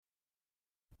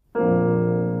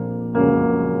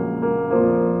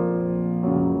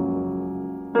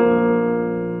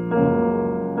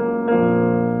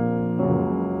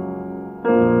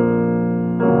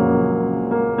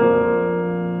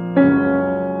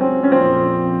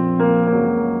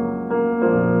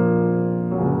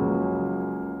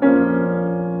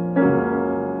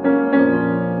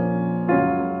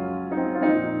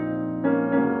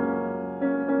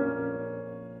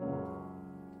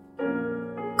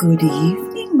Good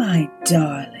evening, my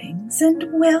darlings, and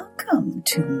welcome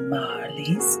to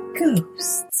Marley's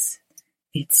Ghosts.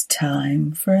 It's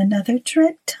time for another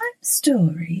Dread Time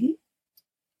story.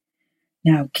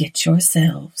 Now get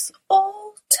yourselves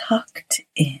all tucked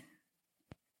in.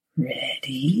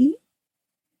 Ready?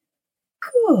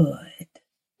 Good.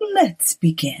 Let's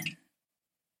begin.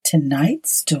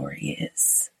 Tonight's story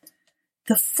is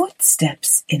The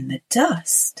Footsteps in the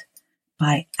Dust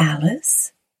by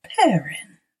Alice Perrin.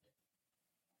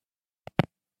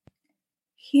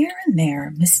 Here and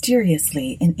there,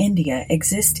 mysteriously, in India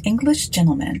exist English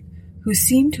gentlemen who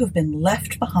seem to have been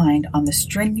left behind on the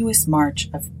strenuous march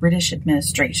of British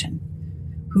administration,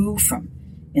 who, from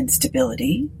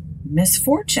instability,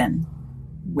 misfortune,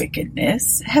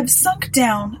 wickedness, have sunk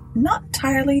down not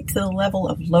entirely to the level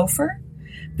of loafer,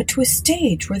 but to a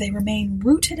stage where they remain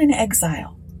rooted in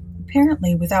exile,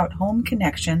 apparently without home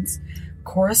connections,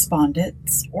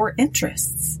 correspondence, or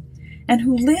interests, and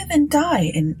who live and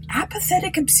die in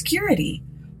apathetic obscurity,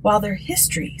 while their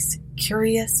histories,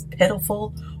 curious,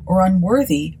 pitiful, or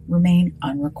unworthy, remain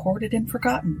unrecorded and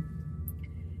forgotten.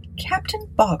 Captain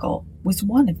Bogle was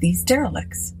one of these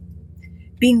derelicts.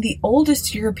 Being the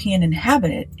oldest European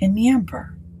inhabitant in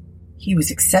Mianpur, he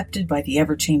was accepted by the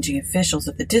ever-changing officials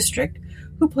of the district,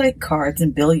 who played cards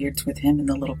and billiards with him in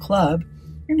the little club,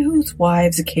 and whose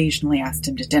wives occasionally asked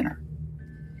him to dinner.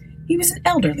 He was an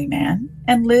elderly man,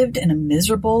 and lived in a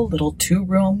miserable little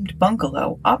two-roomed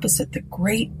bungalow opposite the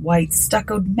great white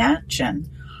stuccoed mansion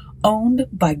owned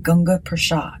by Gunga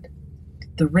Prasad,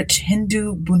 the rich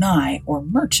Hindu bunai or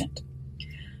merchant.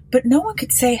 But no one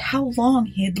could say how long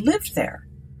he had lived there,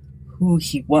 who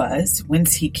he was,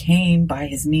 whence he came by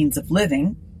his means of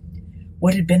living,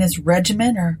 what had been his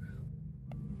regiment, or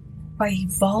why he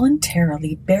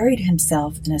voluntarily buried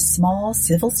himself in a small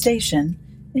civil station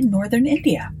in northern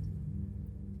India.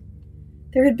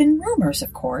 There had been rumors,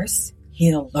 of course. He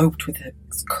had eloped with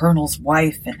his colonel's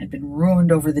wife and had been ruined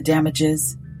over the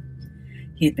damages.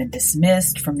 He had been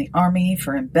dismissed from the army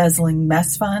for embezzling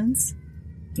mess funds.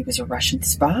 He was a Russian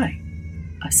spy,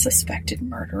 a suspected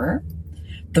murderer,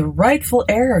 the rightful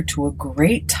heir to a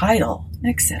great title,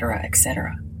 etc.,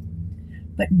 etc.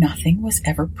 But nothing was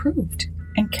ever proved,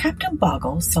 and Captain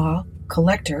Bogle saw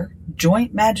collector,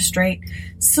 joint magistrate,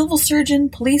 civil surgeon,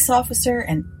 police officer,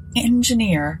 and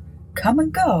engineer come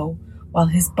and go, while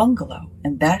his bungalow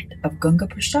and that of Gunga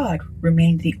Prasad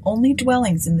remained the only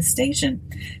dwellings in the station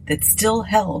that still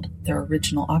held their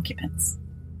original occupants.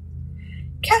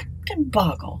 Captain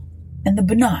Bogle and the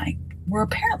bunai were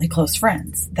apparently close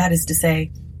friends. That is to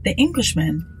say, the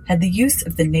Englishman had the use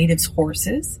of the natives'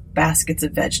 horses, baskets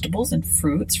of vegetables and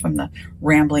fruits from the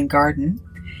rambling garden,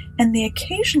 and they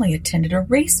occasionally attended a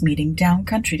race meeting down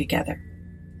country together.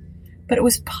 But it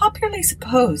was popularly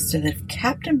supposed that if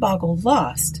Captain Bogle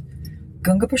lost,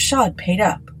 Gunga Prasad paid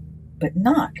up, but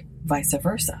not vice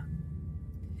versa.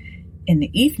 In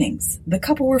the evenings, the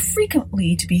couple were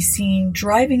frequently to be seen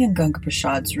driving in Gunga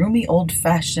Prasad's roomy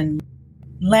old-fashioned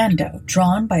landau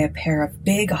drawn by a pair of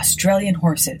big Australian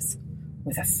horses,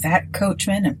 with a fat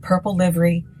coachman in purple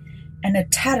livery and a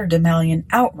tatterdemalion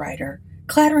outrider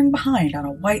clattering behind on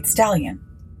a white stallion.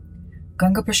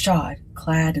 Gunga Prasad,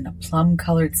 clad in a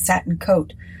plum-colored satin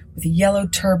coat with a yellow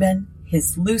turban,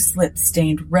 his loose lips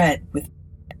stained red with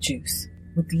juice,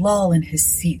 would loll in his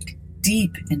seat,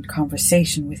 deep in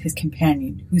conversation with his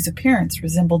companion, whose appearance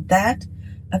resembled that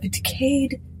of a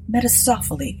decayed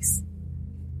Mephistopheles.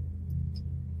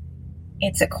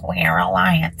 "It's a queer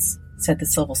alliance," said the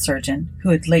civil surgeon, who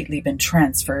had lately been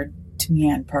transferred to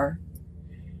Mianpur,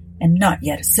 and not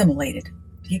yet assimilated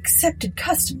the accepted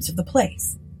customs of the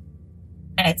place.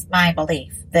 "And it's my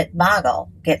belief that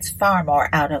Bogle gets far more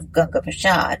out of Gunga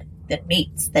Prasad than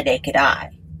meets the naked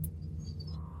eye."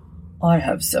 "I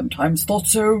have sometimes thought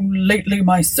so lately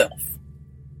myself,"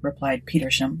 replied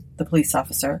Petersham, the police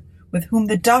officer, with whom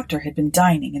the doctor had been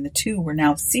dining, and the two were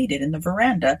now seated in the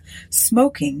veranda,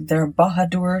 smoking their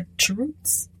Bahadur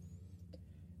cheroots.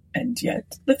 "And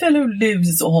yet the fellow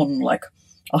lives on like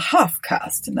a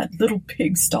half-caste in that little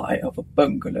pigsty of a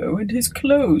bungalow, and his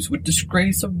clothes would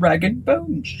disgrace a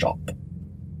rag-and-bone shop."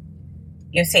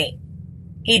 "You see,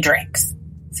 he drinks,"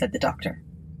 said the doctor.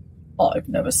 "I've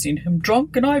never seen him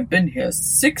drunk, and I've been here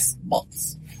 6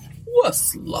 months.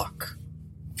 Worse luck."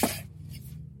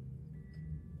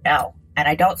 "No, and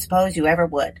I don't suppose you ever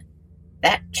would.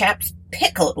 That chap's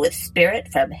pickled with spirit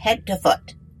from head to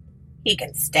foot. He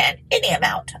can stand any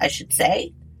amount, I should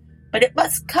say, but it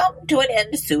must come to an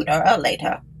end sooner or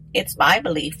later. It's my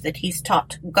belief that he's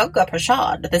taught Gunga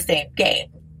Prasad the same game.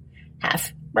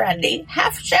 Half brandy,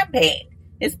 half champagne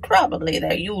is probably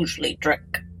their usually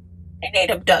drink." A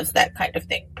native does that kind of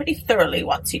thing pretty thoroughly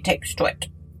once he takes to it.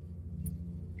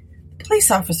 The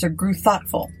police officer grew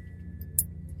thoughtful.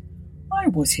 I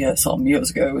was here some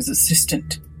years ago as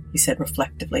assistant, he said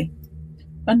reflectively.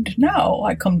 And now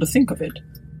I come to think of it,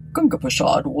 Gunga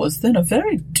Prasad was then a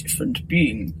very different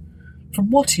being from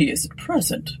what he is at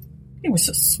present. He was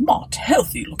a smart,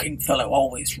 healthy-looking fellow,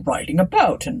 always riding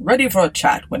about and ready for a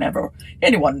chat whenever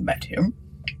anyone met him.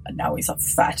 And now he's a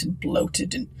fat and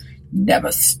bloated and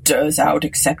never stirs out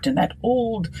except in that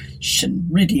old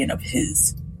Shenridian of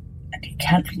his. And he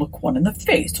can't look one in the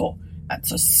face or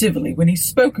answer civilly when he's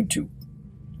spoken to.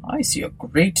 I see a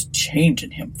great change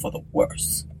in him for the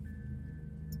worse.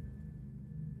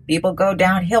 People go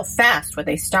downhill fast when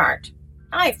they start.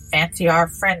 I fancy our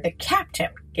friend the captain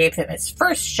gave him his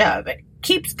first shove and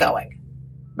keeps going.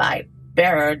 My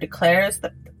bearer declares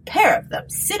that the pair of them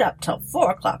sit up till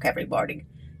 4 o'clock every morning,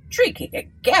 drinking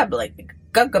and gambling in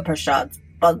Gunga Prasad's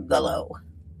bungalow.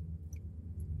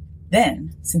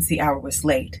 Then, since the hour was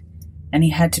late, and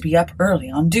he had to be up early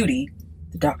on duty,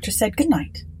 the doctor said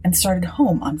goodnight and started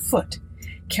home on foot,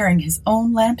 carrying his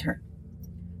own lantern.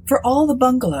 For all the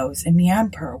bungalows in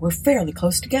Mianpur were fairly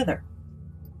close together.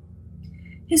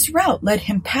 His route led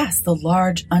him past the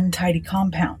large, untidy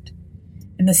compound,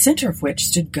 in the center of which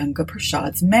stood Gunga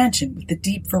Prasad's mansion with the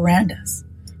deep verandas,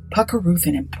 pucker roof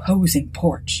and imposing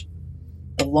porch.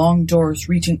 The long doors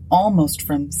reaching almost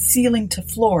from ceiling to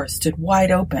floor stood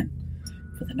wide open,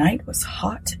 for the night was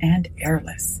hot and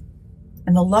airless,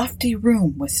 and the lofty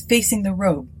room was facing the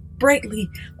road, brightly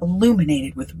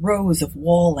illuminated with rows of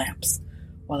wall lamps,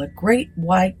 while a great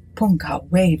white punkah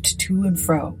waved to and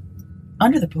fro.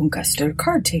 Under the punkah stood a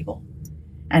card table,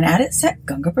 and at it sat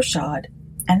Gunga Prasad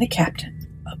and the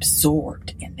captain,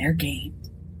 absorbed in their game,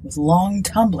 with long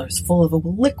tumblers full of a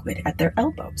liquid at their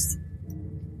elbows.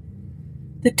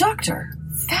 The doctor,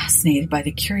 fascinated by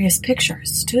the curious picture,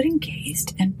 stood and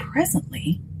gazed, and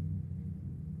presently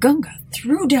Gunga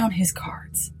threw down his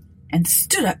cards and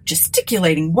stood up,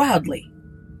 gesticulating wildly.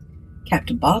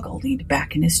 Captain Bogle leaned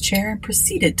back in his chair and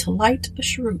proceeded to light a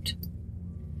cheroot.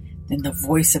 Then the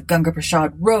voice of Gunga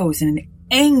Prasad rose in an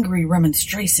angry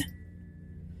remonstration,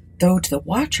 though to the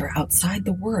watcher outside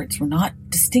the words were not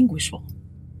distinguishable,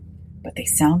 but they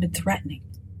sounded threatening,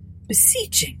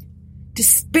 beseeching,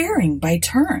 despairing by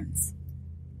turns.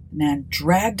 The man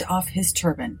dragged off his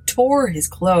turban, tore his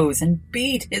clothes, and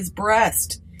beat his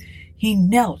breast. He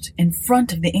knelt in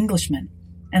front of the Englishman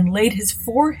and laid his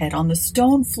forehead on the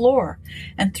stone floor,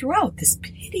 and throughout this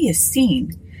piteous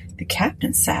scene, the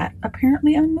captain sat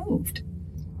apparently unmoved,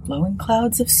 blowing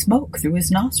clouds of smoke through his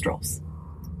nostrils.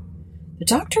 The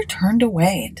doctor turned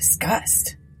away in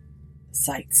disgust. The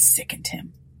sight sickened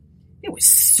him. It was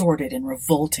sordid and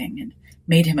revolting, and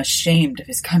made him ashamed of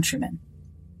his countrymen.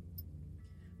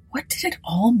 What did it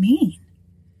all mean?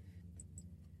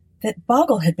 That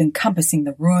Bogle had been compassing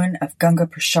the ruin of Gunga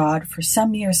Prasad for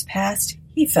some years past,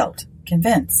 he felt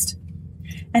convinced,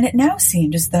 and it now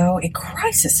seemed as though a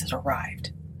crisis had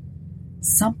arrived.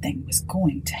 Something was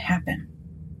going to happen.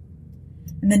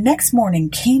 And the next morning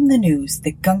came the news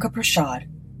that Gunga Prasad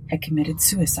had committed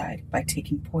suicide by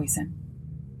taking poison.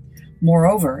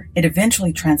 Moreover, it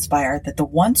eventually transpired that the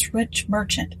once rich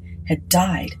merchant had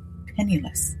died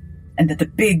penniless, and that the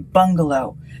big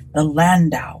bungalow, the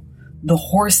landau, the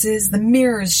horses, the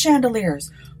mirrors,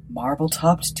 chandeliers,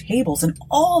 marble-topped tables, and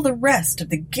all the rest of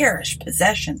the garish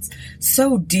possessions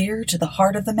so dear to the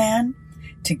heart of the man,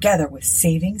 together with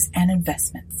savings and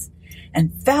investments,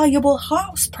 and valuable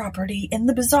house property in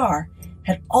the bazaar,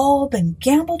 had all been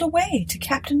gambled away to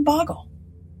Captain Bogle.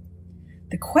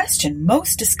 The question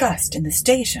most discussed in the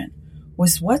station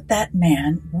was what that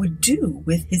man would do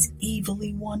with his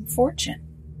evilly won fortune.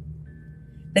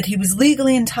 That he was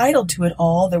legally entitled to it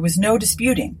all there was no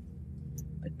disputing,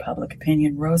 but public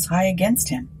opinion rose high against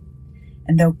him,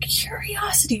 and though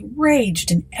curiosity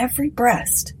raged in every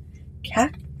breast,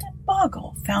 Captain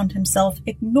Bogle found himself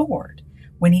ignored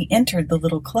when he entered the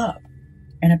little club,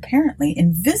 and apparently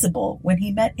invisible when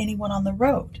he met anyone on the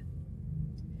road.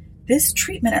 This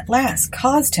treatment at last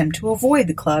caused him to avoid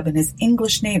the club and his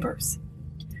English neighbors,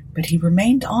 but he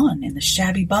remained on in the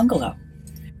shabby bungalow,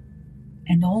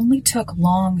 and only took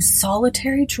long,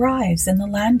 solitary drives in the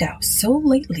landau so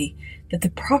lately that the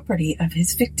property of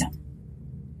his victim.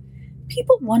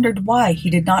 People wondered why he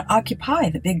did not occupy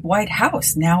the big white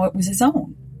house now it was his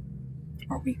own,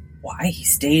 or why he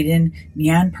stayed in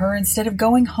Mianpur instead of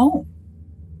going home.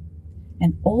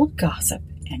 And old gossip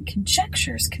and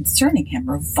conjectures concerning him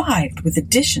revived with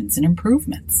additions and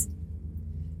improvements.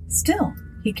 Still,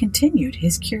 he continued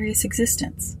his curious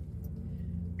existence,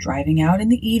 driving out in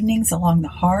the evenings along the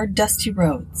hard, dusty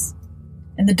roads,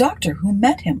 and the doctor, who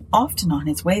met him often on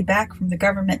his way back from the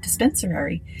government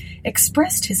dispensary,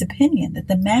 expressed his opinion that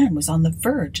the man was on the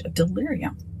verge of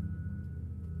delirium.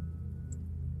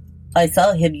 "I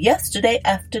saw him yesterday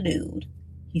afternoon,"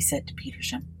 he said to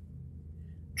Petersham,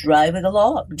 "driving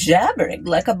along, jabbering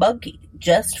like a monkey,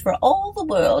 just for all the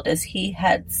world as he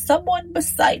had someone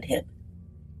beside him.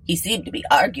 He seemed to be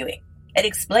arguing and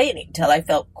explaining till I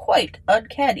felt quite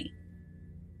uncanny.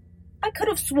 I could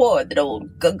have sworn that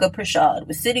old Gunga Prasad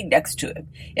was sitting next to him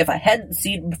if I hadn't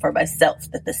seen for myself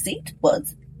that the seat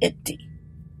was empty."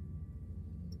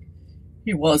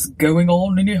 "He was going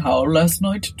on anyhow last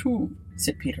night, too,"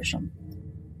 said Petersham.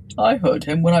 "I heard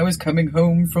him when I was coming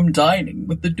home from dining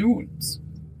with the Doones.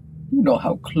 You know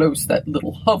how close that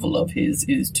little hovel of his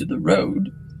is to the road.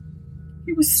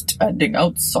 He was standing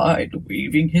outside,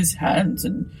 waving his hands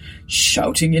and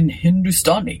shouting in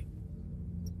Hindustani.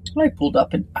 I pulled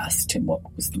up and asked him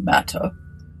what was the matter,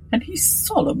 and he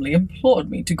solemnly implored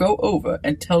me to go over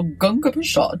and tell Gunga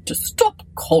Prasad to stop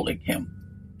calling him,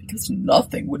 because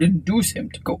nothing would induce him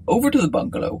to go over to the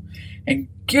bungalow and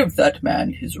give that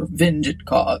man his revenge at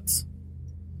cards.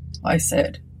 I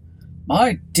said,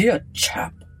 'My dear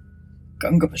chap,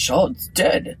 Gunga Prasad's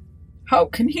dead. How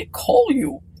can he call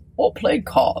you, or play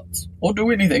cards, or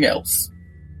do anything else?'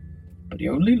 But he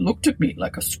only looked at me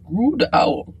like a screwed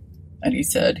owl, and he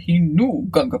said he knew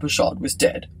Gunga Prasad was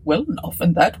dead well enough,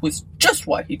 and that was just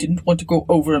why he didn't want to go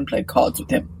over and play cards with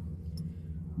him.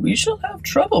 We shall have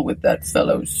trouble with that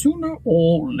fellow sooner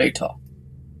or later."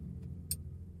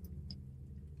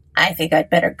 "I think I'd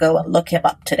better go and look him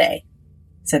up today,"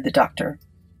 said the doctor,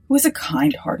 who was a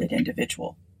kind-hearted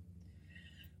individual.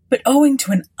 But owing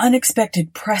to an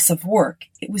unexpected press of work,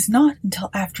 it was not until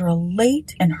after a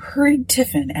late and hurried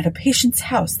tiffin at a patient's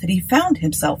house that he found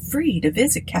himself free to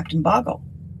visit Captain Bogle.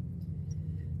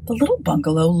 The little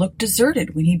bungalow looked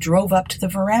deserted when he drove up to the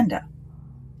veranda,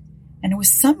 and it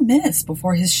was some minutes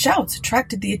before his shouts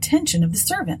attracted the attention of the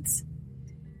servants.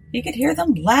 He could hear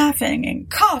them laughing and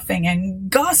coughing and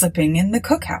gossiping in the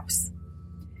cookhouse.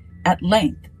 At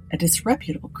length, a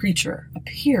disreputable creature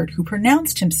appeared who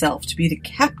pronounced himself to be the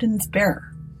captain's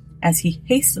bearer, as he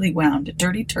hastily wound a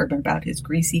dirty turban about his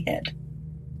greasy head.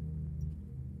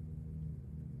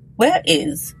 "Where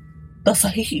is the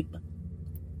Sahib?"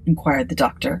 inquired the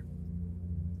doctor.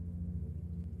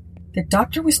 The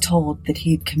doctor was told that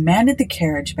he had commanded the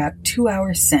carriage about 2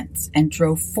 hours since and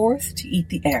drove forth to eat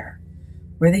the air.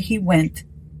 Whither he went,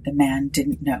 the man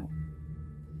didn't know.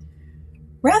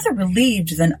 Rather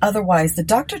relieved than otherwise, the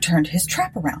doctor turned his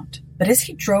trap around, but as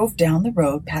he drove down the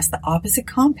road past the opposite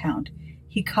compound,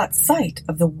 he caught sight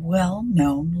of the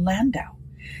well-known landau,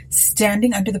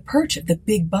 standing under the perch of the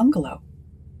big bungalow.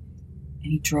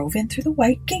 And he drove in through the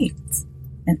white gates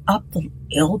and up the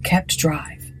ill-kept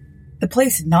drive. The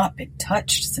place had not been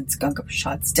touched since Gunga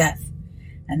Prasad's death,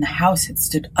 and the house had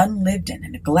stood unlived in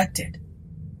and neglected.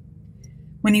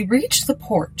 When he reached the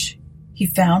porch, he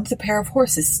found the pair of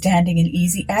horses standing in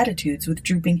easy attitudes with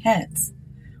drooping heads,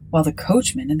 while the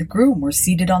coachman and the groom were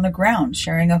seated on the ground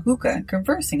sharing a hookah and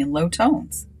conversing in low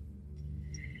tones.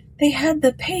 They had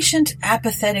the patient,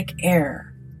 apathetic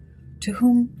air, to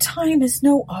whom time is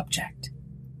no object,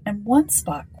 and one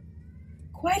spot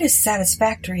quite as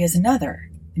satisfactory as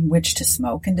another in which to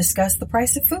smoke and discuss the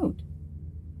price of food.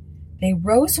 They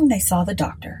rose when they saw the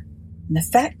doctor, and the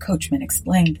fat coachman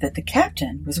explained that the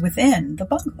captain was within the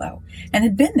bungalow and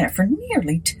had been there for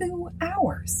nearly 2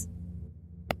 hours.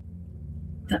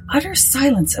 The utter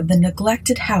silence of the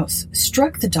neglected house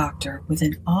struck the doctor with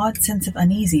an odd sense of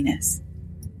uneasiness.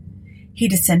 He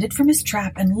descended from his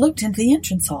trap and looked into the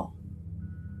entrance hall.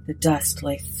 The dust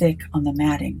lay thick on the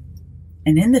matting,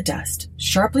 and in the dust,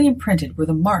 sharply imprinted, were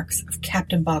the marks of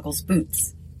Captain Bogle's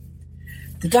boots.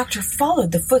 The doctor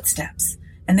followed the footsteps,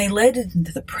 and they led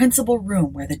into the principal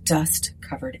room where the dust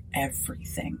covered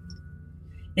everything.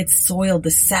 It soiled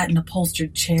the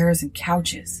satin-upholstered chairs and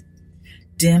couches,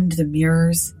 dimmed the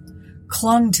mirrors,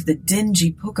 clung to the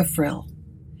dingy puka frill,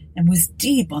 and was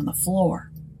deep on the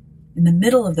floor. In the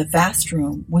middle of the vast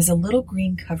room was a little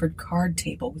green-covered card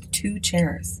table with 2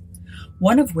 chairs,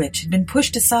 one of which had been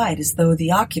pushed aside as though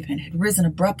the occupant had risen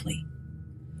abruptly.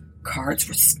 Cards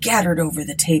were scattered over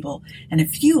the table, and a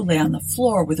few lay on the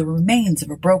floor with the remains of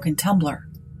a broken tumbler.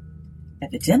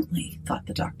 Evidently, thought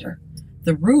the doctor,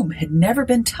 the room had never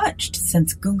been touched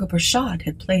since Gunga Prasad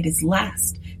had played his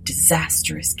last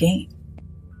disastrous game.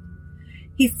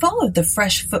 He followed the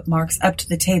fresh footmarks up to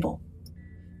the table,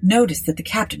 noticed that the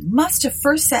captain must have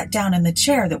first sat down in the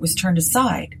chair that was turned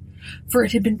aside, for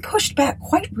it had been pushed back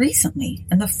quite recently,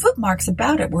 and the footmarks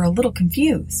about it were a little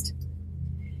confused.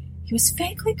 He was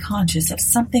vaguely conscious of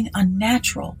something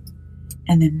unnatural,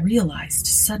 and then realized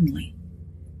suddenly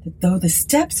that though the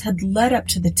steps had led up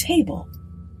to the table,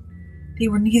 they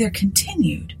were neither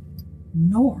continued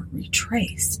nor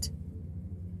retraced.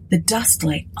 The dust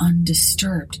lay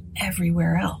undisturbed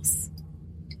everywhere else.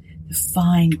 The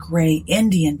fine gray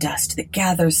Indian dust that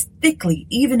gathers thickly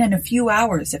even in a few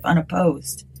hours if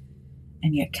unopposed.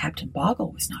 And yet Captain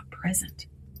Bogle was not present.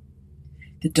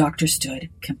 The doctor stood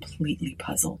completely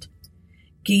puzzled,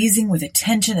 gazing with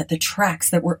attention at the tracks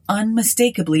that were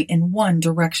unmistakably in one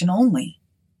direction only.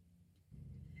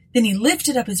 Then he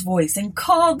lifted up his voice and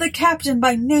called the captain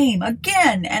by name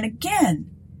again and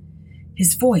again.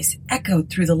 His voice echoed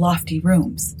through the lofty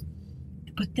rooms,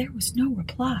 but there was no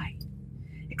reply,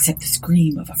 except the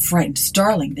scream of a frightened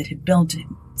starling that had built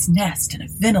its nest in a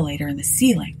ventilator in the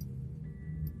ceiling.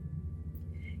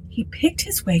 He picked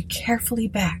his way carefully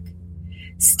back,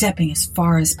 stepping as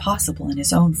far as possible in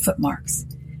his own footmarks,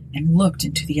 and looked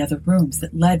into the other rooms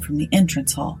that led from the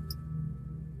entrance hall.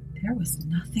 There was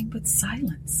nothing but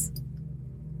silence,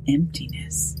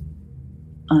 emptiness,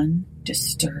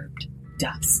 undisturbed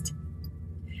dust.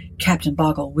 Captain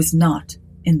Bogle was not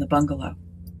in the bungalow,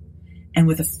 and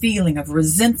with a feeling of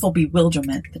resentful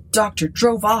bewilderment, the doctor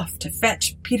drove off to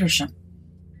fetch Petersham.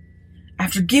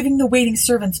 After giving the waiting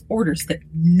servants orders that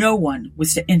no one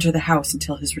was to enter the house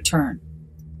until his return,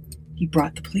 he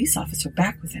brought the police officer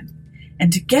back with him,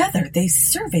 and together they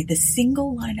surveyed the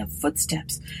single line of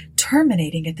footsteps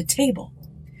terminating at the table,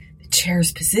 the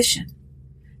chair's position,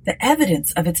 the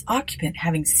evidence of its occupant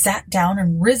having sat down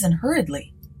and risen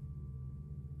hurriedly.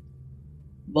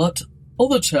 "That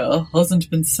other chair hasn't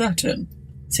been sat in,"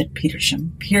 said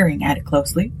Petersham, peering at it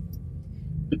closely.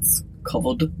 "It's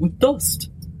covered with dust,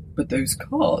 but those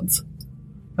cards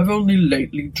have only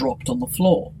lately dropped on the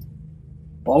floor.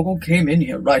 Bogle came in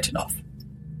here right enough,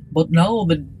 but now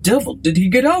the devil did he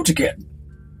get out again?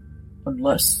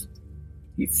 Unless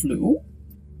he flew?"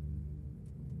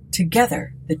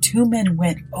 Together, the two men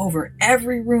went over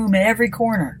every room and every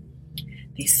corner.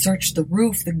 They searched the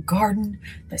roof, the garden,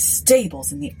 the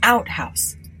stables, and the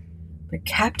outhouse. But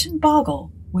Captain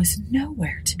Bogle was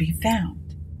nowhere to be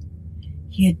found.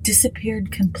 He had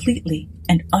disappeared completely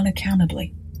and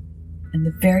unaccountably, and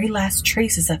the very last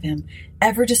traces of him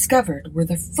ever discovered were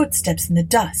the footsteps in the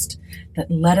dust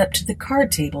that led up to the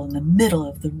card table in the middle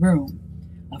of the room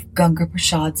of Gunga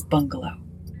Prasad's bungalow,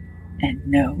 and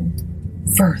no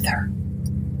further.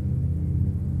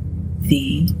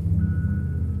 The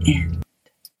end.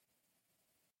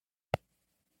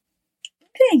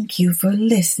 Thank you for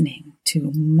listening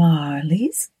to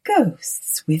Marley's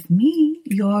Ghosts with me,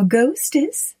 your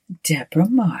ghostess, Deborah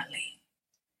Marley.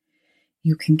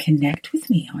 You can connect with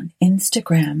me on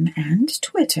Instagram and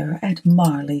Twitter at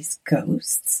Marley's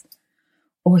Ghosts,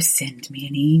 or send me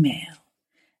an email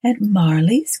at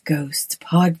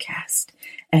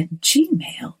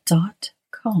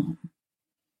marleysghostpodcast@gmail.com.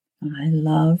 I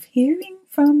love hearing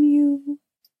from you.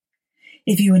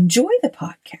 If you enjoy the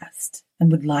podcast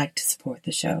and would like to support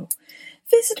the show,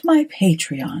 visit my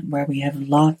Patreon, where we have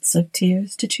lots of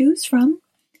tiers to choose from,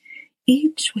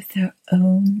 each with their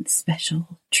own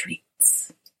special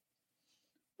treats.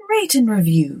 Rate and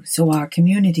review so our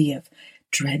community of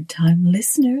Dread Time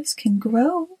listeners can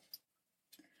grow.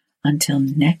 Until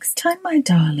next time, my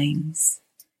darlings,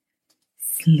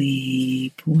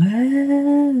 sleep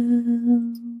well.